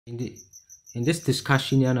In this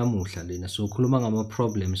discussion yanamuhla lena so khuluma ngama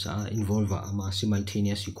problems involve ama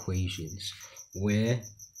simultaneous equations where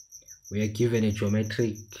we are given a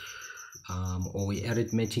geometric or a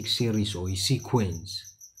arithmetic series or a sequence,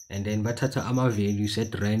 and then bathatha ama values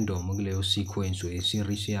at random kuleyo sequence or a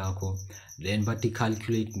series yakho, then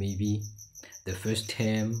calculate maybe the first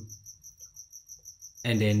term,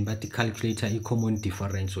 and then calculate a common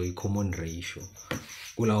difference or a common ratio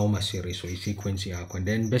kulawo ma series or a sequence yakho, and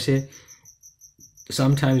then bese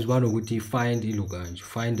sometimes one would find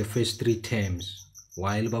the first three terms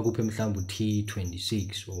while bakuphe mhlawumbe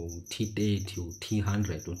T26 or T30 or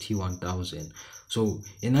T100 or T1000. So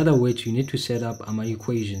in other words, you need to set up ama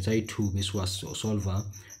equations I2 this was solver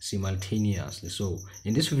simultaneously. So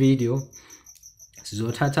in this video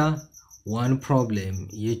sizothatha one problem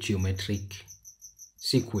ye geometric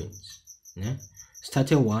sequence,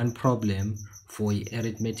 start one problem for a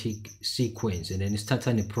arithmetic sequence, and then start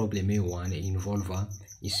a problem A1 involve a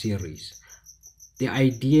series. The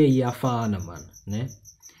idea iyafana man,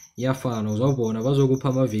 iyafana. Uzobona bazokupha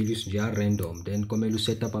ama values nje random, then kumele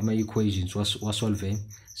set up ama equations wasolve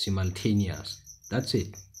simultaneous. That's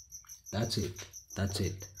it.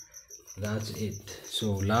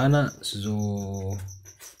 So lana sizo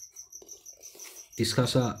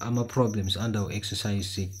discuss ama problems under exercise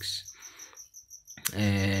 6.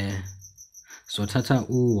 So thatha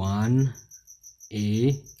u1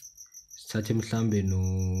 a, sithathe mhlambe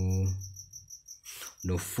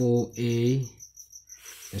no 4a,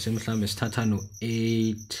 bese mhlambe sithatha no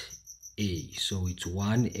 8a. So it's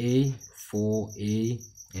 1a, 4a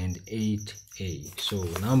and 8a. So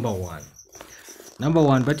number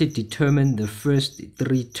one, but it determine the first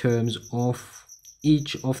three terms of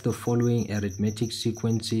each of the following arithmetic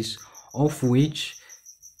sequences, of which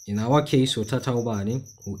in our case uthatha ubani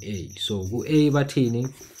u-a. So u-a bathini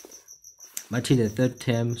the third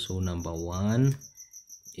term, so number 1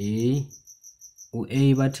 a.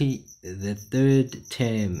 U-a bathi the third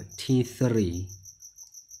term T3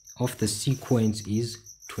 of the sequence is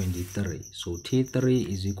 23. So T3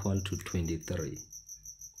 is equal to 23.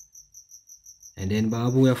 And then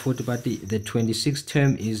babuya futhi bathi the 26th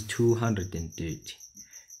term is 230.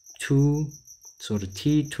 So the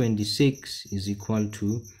T26 is equal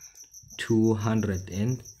to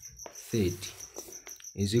 230,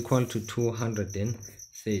 is equal to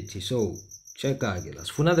 230. So check out,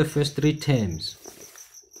 for the first three terms,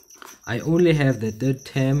 I only have the third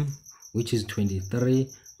term, which is 23.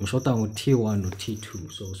 Ngishota ngo T1 or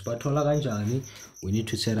T2. So sipathola kanjani, we need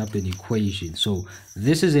to set up an equation. So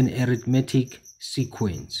this is an arithmetic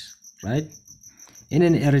sequence, right? In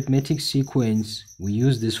an arithmetic sequence, we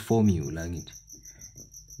use this formula.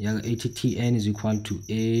 ATTN is equal to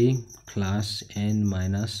A plus N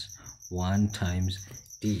minus 1 times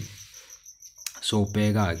D. So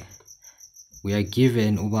bega, we are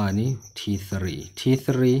given ubani T3.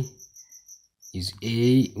 T3 is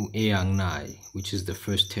A which is the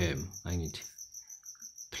first term. I need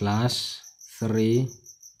plus 3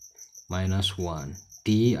 minus 1.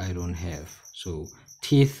 D I don't have. So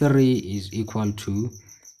T3 is equal to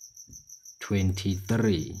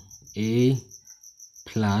 23. A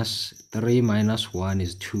plus 3 minus 1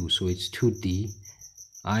 is 2, so it's 2D.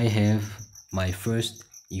 I have my first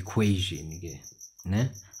equation again.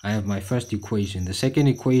 I have my first equation. The second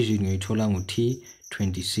equation you told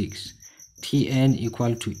T26. Tn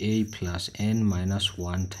equal to A plus N minus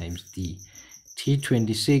 1 times D.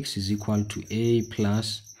 T26 is equal to A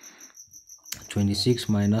plus 26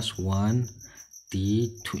 minus 1 D.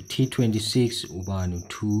 T26 ubanu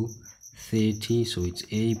 230, so it's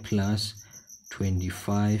A plus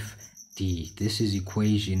 25D. This is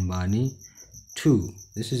equation bani 2.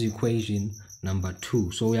 This is equation number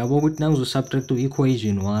 2. So we are going to subtract to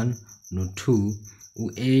equation 1 no 2.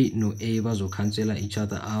 A no A bazo cancel each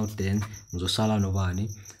other out, then sala no bani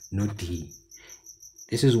no D.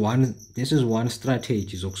 This is one strategy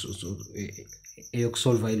to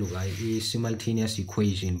solve a simultaneous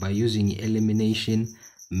equation by using elimination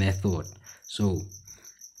method. So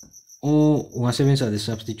or the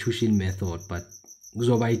substitution method, but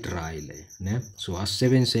dry. So as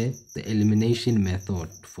 7 say the elimination method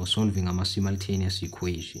for solving our simultaneous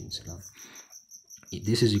equations.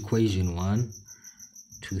 This is equation 1.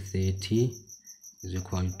 230 is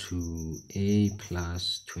equal to A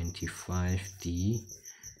plus 25D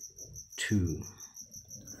 2.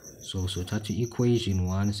 So that's equation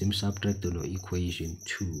 1, same subtract to equation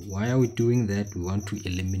 2. Why are we doing that? We want to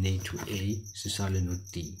eliminate to A, sisale no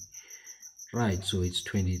D. Right, so it's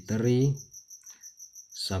 23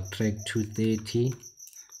 subtract 230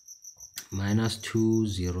 minus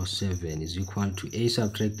 207 is equal to a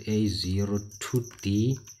subtract a 0 to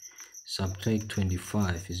d subtract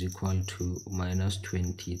 25 is equal to minus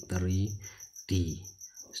 23d.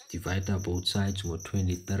 Let's divide up both sides with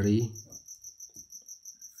 23.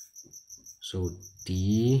 So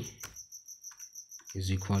d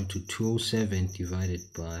is equal to 207 divided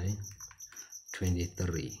by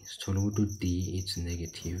 23. So to d it's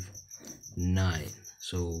negative 9.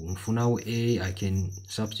 So now a I can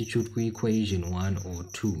substitute equation 1 or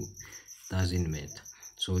 2, doesn't matter.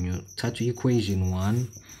 So when you touch equation 1,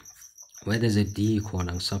 where there's a d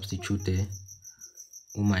corner, substitute the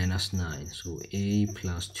minus 9. So a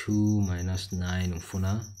plus 2 minus 9,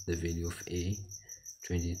 the value of a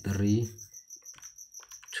 23.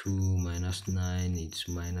 2 minus 9, it's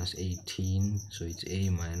minus 18, so it's a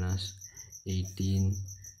minus 18.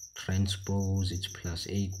 Transpose, it's plus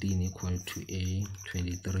 18 equal to a.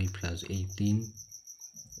 23 plus 18,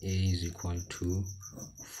 a is equal to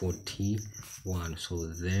 41. So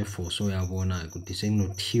therefore, so yabona ukuthi sengino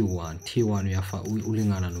t1 uyafa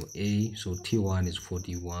ulingana no a, so t1 is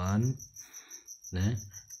 41, ne?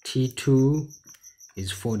 T2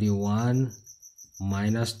 is 41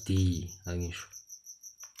 minus d. Angisho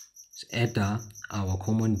add our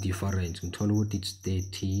common difference, ngithola ukuthi it's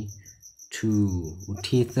 32.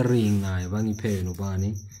 T3 ngayo bangiphe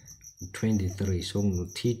nobani 23, so no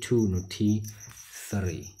T2 no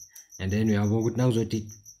T3, and then we have ukuthi nawuzothi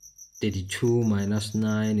 32 minus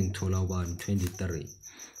 9 ngithola ubani 23.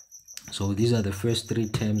 So these are the first 3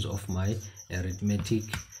 terms of my arithmetic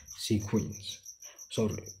sequence. So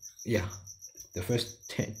yeah, the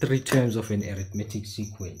first 3 terms of an arithmetic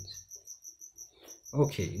sequence.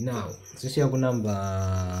 Okay, now this is number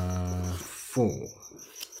 4.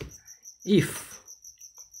 If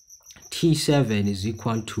T7 is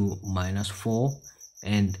equal to minus 4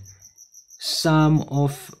 and sum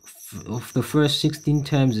of the first 16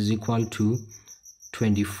 terms is equal to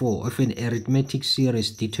 24 of an arithmetic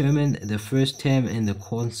series, determine the first term and the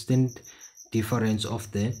constant difference of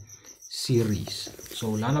the series.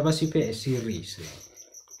 So lana basiphe a series.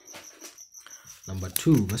 Number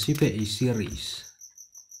 2 basiphe a series.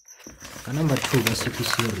 Number 2 basiphe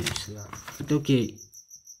series. But okay,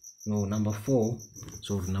 no, number 4.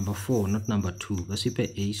 So number 4, not number 2.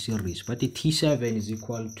 Basiphe a series. But the T7 is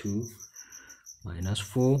equal to minus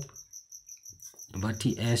 4. But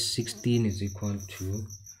the S16 is equal to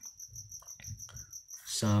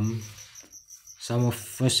sum of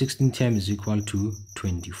first 16 terms is equal to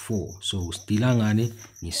 24. So still angani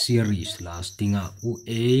ni series lasting a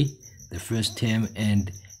the first term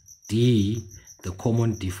and d the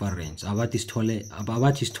common difference. About is tole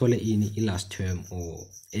in last term or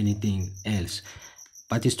anything else,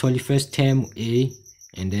 but it's totally first term a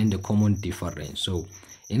and then the common difference. So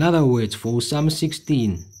in other words, for sum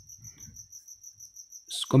 16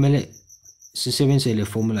 komele sisebenzise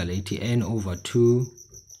formula lethi n over 2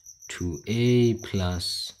 to a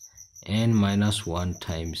plus n minus 1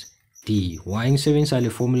 times d. Why ngisebenzisa le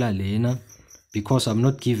formula lena? Because I'm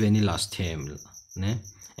not given any last term, ne?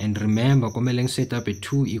 And remember, komele set up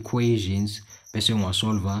 2 equations bese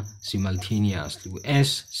ngiwasolve simultaneously.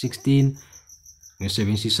 S16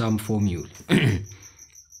 ngisebenzisa some formula.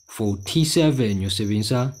 For T7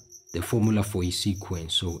 ngisebenzisa the formula for a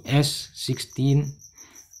sequence. So S16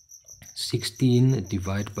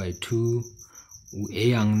 divided by 2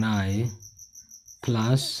 a ang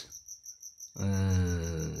plus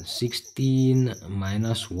 16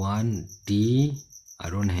 minus 1 d I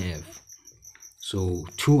don't have. So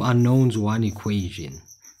 2 unknowns, 1 equation.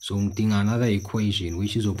 So ngidinga another equation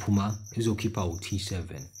which is keep our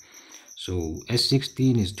T7. So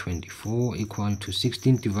S16 is 24 equal to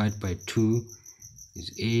 16 divided by 2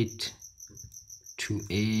 is 8 to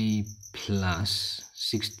a plus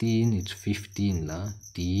 16, it's 15 la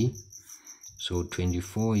d. So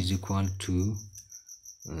 24 is equal to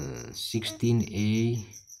 16a.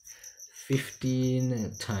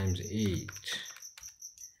 15 times 8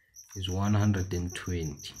 is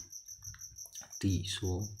 120 d.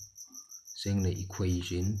 So saying the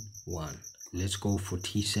equation 1. Let's go for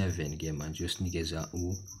T7 again and just nigeza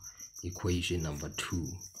equation number 2.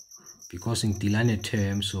 Because in Tilane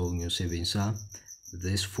term, so you sevensa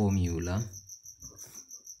this formula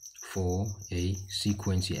for a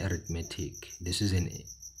sequence arithmetic. This is an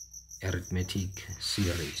arithmetic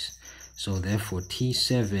series. So therefore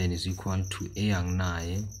T7 is equal to a yang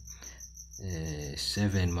 9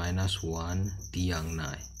 7 minus 1 d yang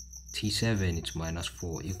 9. T7 it's minus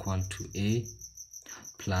 4 equal to a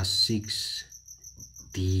plus 6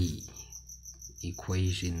 d,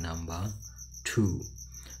 equation number 2.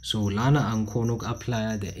 So lana angikhona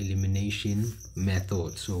apply the elimination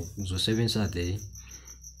method. So ngizosebenzisa the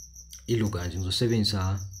ilokanje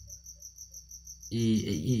ngizosebenzisa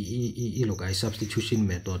i substitution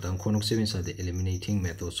method angikhona ukusebenzisa the eliminating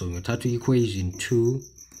method. So ngiyothatha equation 2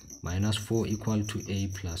 minus 4 equal to a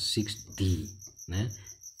plus 6d, ne?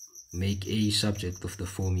 Make a subject of the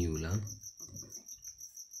formula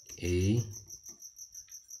a.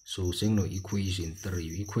 So saying no equation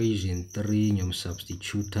 3 nyom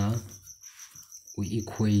substitute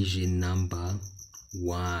equation number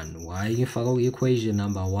 1. Why ngifaka equation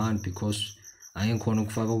number 1? Because I ngikhona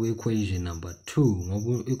ukufaka equation number 2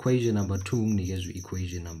 ngoba equation number 2 nginikeza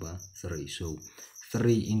equation number 3. So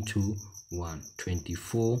 3 into 1,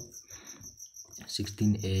 24,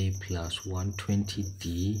 16a plus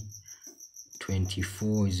 120d.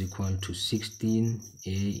 24 is equal to 16a,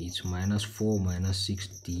 it's minus 4 minus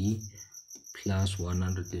 6d plus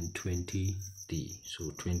 120d.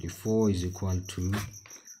 So 24 is equal to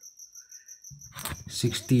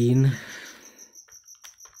 16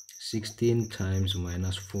 times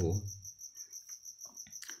minus 4,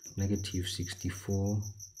 negative 64,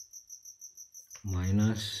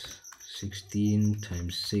 minus 16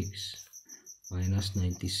 times 6, minus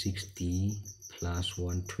 96d plus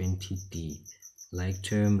 120d. Like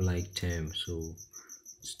term, so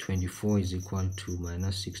it's 24 is equal to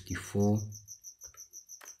minus 64,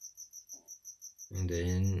 and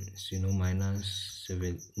then minus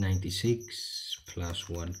 96 plus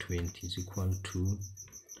 120 is equal to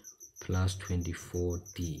plus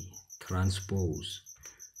 24d. Transpose,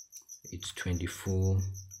 it's 24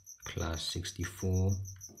 plus 64,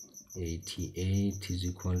 88 is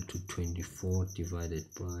equal to 24 divided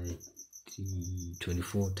by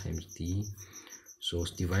 24 times d. So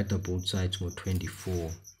divide both sides with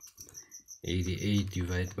 24. 88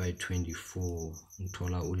 divided by 24,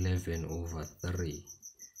 11 over 3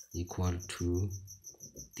 equal to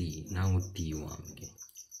d. Now d1. Okay.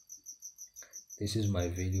 This is my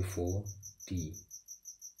value for d.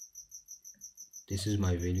 This is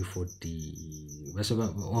my value for d.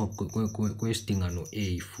 Question no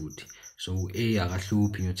a foot. So a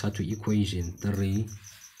akahluphi ngiyothatha equation 3.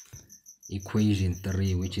 Equation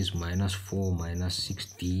 3, which is minus 4 minus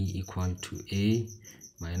 6d equal to a,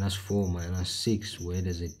 minus 4 minus 6, where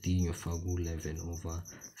there's a d, you find 11 over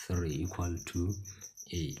 3 equal to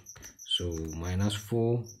a. So minus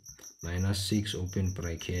 4 minus 6, open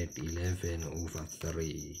bracket, 11 over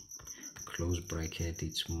 3, close bracket,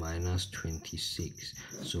 it's minus 26.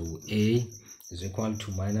 So a is equal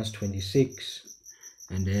to minus 26,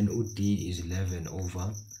 and then d is 11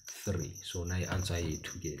 over 3. So now I answer it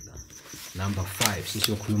together. Number 5,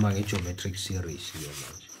 sisiyokhuluma ngegeometric series here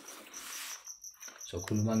manje. So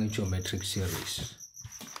khuluma ngegeometric series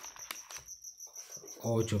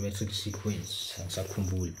or geometric sequence,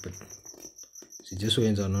 angisakhumbuli, but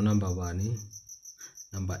sijesoyenza no number 1.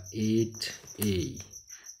 Number 8a.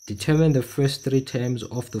 Determine the first 3 terms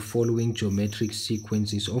of the following geometric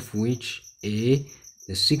sequences, of which a,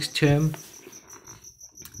 the 6th term,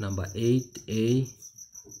 number 8a,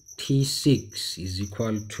 T6 is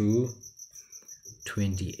equal to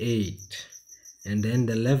 28, and then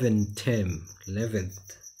the 11th term,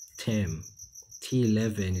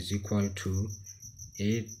 T11 is equal to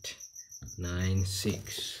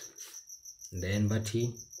 896. Then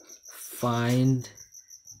find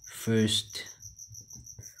first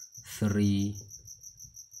 3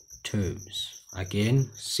 terms. Again,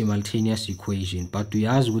 simultaneous equation, but we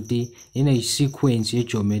ask with the in a sequence, a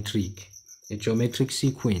geometric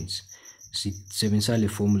sequence, sebenzisa le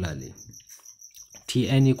formula le.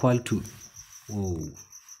 Tn equal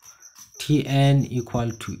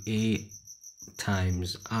to a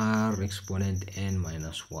times r exponent n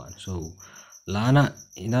minus 1. So lana,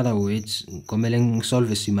 in other words, kumele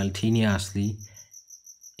solve simultaneously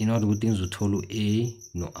in order to ngizothola a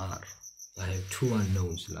no r. I have 2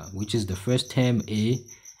 unknowns now, which is the first term a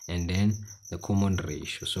and then the common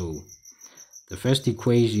ratio. So the first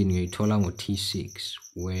equation uyithola ngo T6,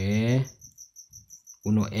 where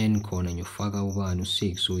uno n khona ngiyofaka ubani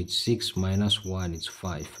 6, so it's 6 minus 1, it's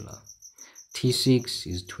 5 la. T6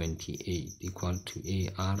 is 28 equal to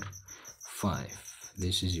AR 5.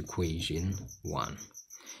 This is equation 1.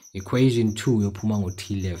 Equation 2 uyophuma ngo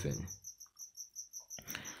T11.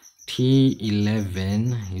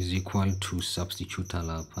 T11 is equal to, substitute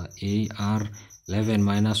lapha, AR 11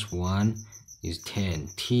 minus 1 is 10.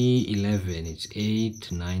 T11 is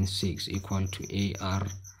 896 equal to AR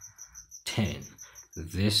 10.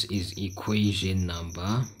 This is equation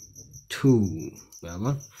number 2.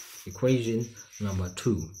 Equation number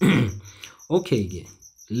 2. Okay,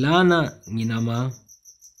 lana nginama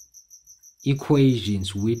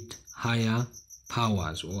equations with higher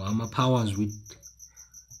powers, or ama powers with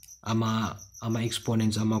ama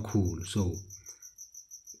exponents amakhulu. So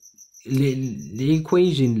le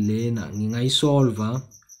equation lena ngingayisolva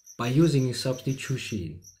by using a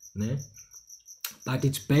substitution, ne? But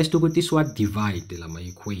it's best ukuthi siwa-divide lama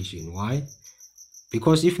equation. Why?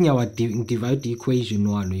 Because if divide the equation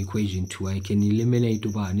 1 or equation 2, I can eliminate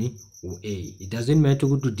ubani u-a. It doesn't matter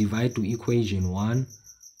to divide to equation 1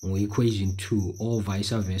 or equation 2, or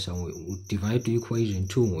vice versa. We divide to equation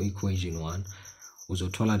 2 or equation 1,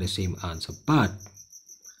 uzothola the same answer. But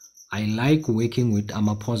I like working with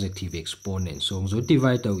positive exponents. So we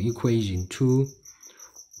divide our equation 2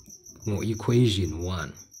 or equation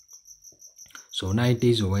 1. So now it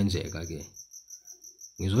is okwenzeka ke.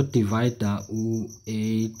 Ngizodivide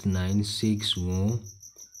u-896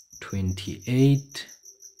 ngo-28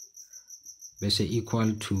 bese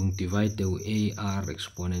equal to divide u-AR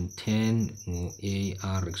exponent 10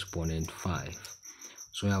 ngo-AR exponent 5.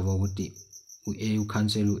 So yabo ukuthi u-A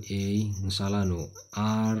ucancel u-A, ngisala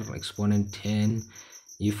no-R exponent 10.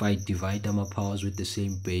 If I divide my powers with the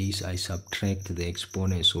same base, I subtract the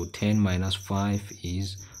exponent. So 10 minus 5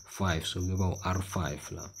 is 5. So we go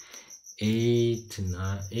R5 now.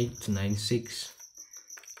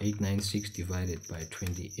 896 divided by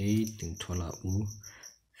 28 in tola u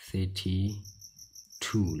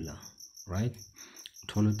 32 la, right?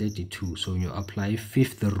 Total 32. So you apply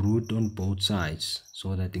fifth root on both sides,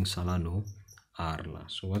 so that in salano r la.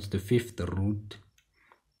 So what's the fifth root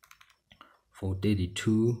for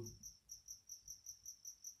 32?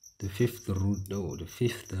 The fifth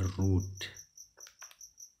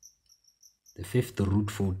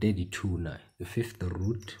root for 32 now. The fifth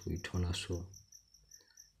root we told us so.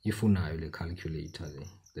 If we now the calculator,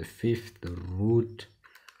 the fifth root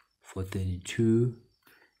for 32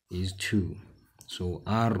 is 2. So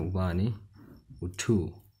r ubani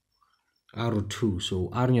 2. R2. So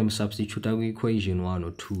r nyam substitute our equation 1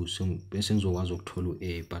 or 2. So bese was ukuthola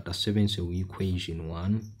a, but asebenzise equation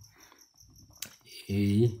 1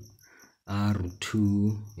 a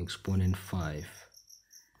r2 exponent 5.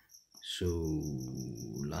 So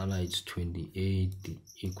lala it's 28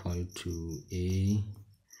 equal to a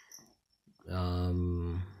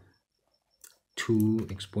 2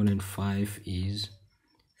 exponent 5 is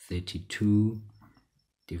 32.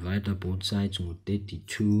 Divide both sides with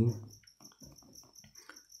 32.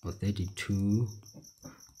 Or 32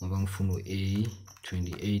 a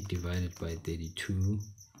 28 divided by 32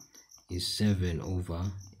 is 7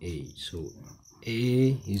 over 8. So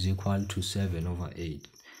a is equal to 7 over 8.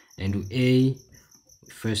 And a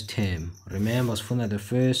first term, remember the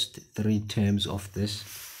first 3 terms of this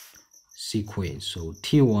sequence. So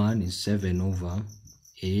t1 is 7 over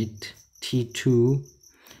 8, t2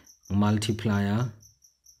 multiplier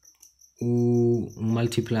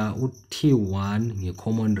t1 a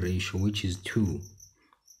common ratio, which is 2.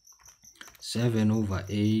 7 over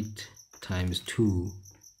 8 times 2.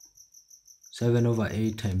 7 over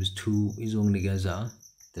 8 times 2 is only the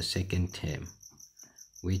second term,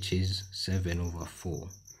 which is 7 over 4.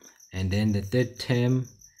 And then the third term,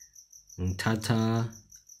 tata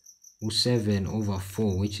 7 over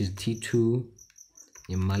 4, which is t2,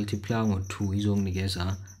 you multiply with 2 is only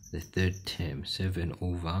the third term, 7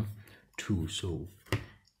 over 2. So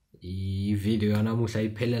video yanamuhla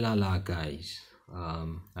iphelela la, guys.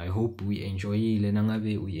 I hope we enjoy it.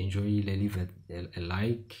 Leave a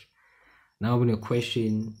like. Now when a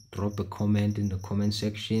question, drop a comment in the comment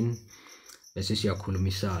section. Bese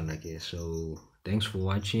siyakhulumisana ke. So thanks for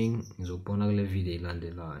watching. Ngizobona kule video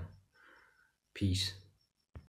ilandelayo. Peace.